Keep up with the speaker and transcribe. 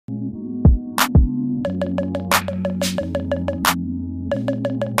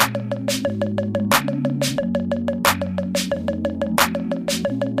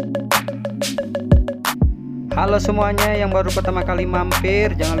Halo semuanya yang baru pertama kali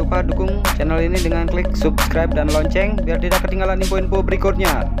mampir, jangan lupa dukung channel ini dengan klik subscribe dan lonceng biar tidak ketinggalan info-info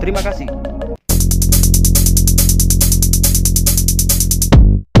berikutnya. Terima kasih.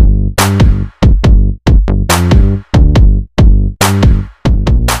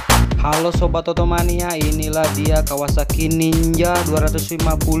 Halo sobat otomania, inilah dia Kawasaki Ninja 250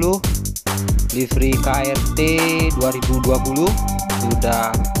 Livery KRT 2020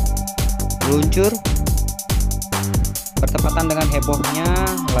 sudah meluncur, bertepatan dengan hebohnya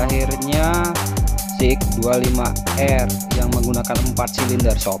lahirnya CX25R yang menggunakan 4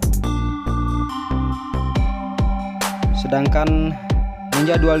 silinder sob. Sedangkan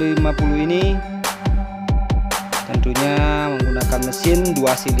Ninja 250 ini tentunya menggunakan mesin 2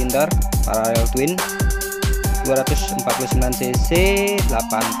 silinder parallel twin 249 cc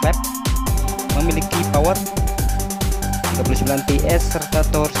 8 klep, memiliki power 39 PS serta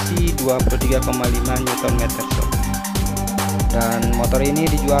torsi 23,5 Nm sob. Dan motor ini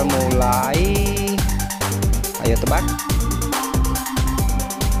dijual mulai, ayo tebak,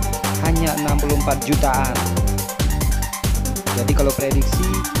 hanya 64 jutaan. Jadi kalau prediksi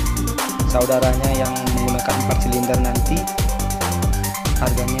saudaranya yang menggunakan 4 silinder nanti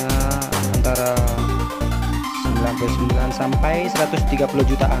harganya antara 99 sampai 130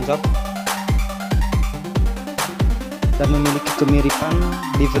 jutaan sob. Dan memiliki kemiripan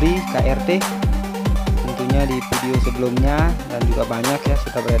Livery KRT tentunya di video sebelumnya, dan juga banyak ya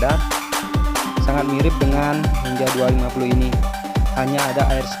sudah beredar, sangat mirip dengan Ninja 250 ini. Hanya ada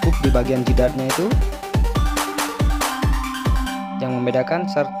air scoop di bagian jidatnya itu yang membedakan,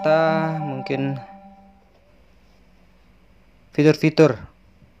 serta mungkin fitur-fitur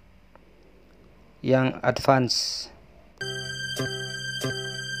yang advance.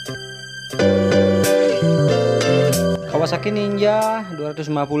 Kawasaki Ninja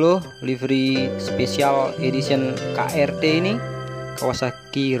 250 Livery Special Edition KRT ini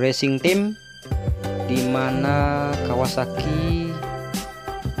Kawasaki Racing Team, dimana Kawasaki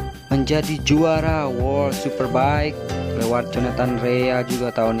menjadi juara World Superbike lewat Jonathan Rea juga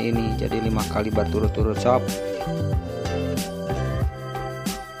tahun ini, jadi 5 kali berturut-turut sob.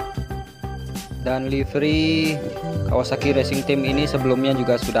 Dan livery Kawasaki Racing Team ini sebelumnya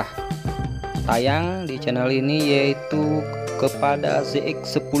juga sudah tayang di channel ini, yaitu kepada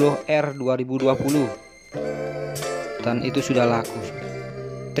CX10R 2020, dan itu sudah laku.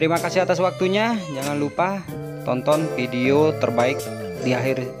 Terima kasih atas waktunya, jangan lupa tonton video terbaik di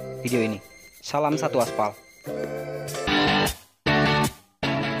akhir video ini. Salam satu aspal.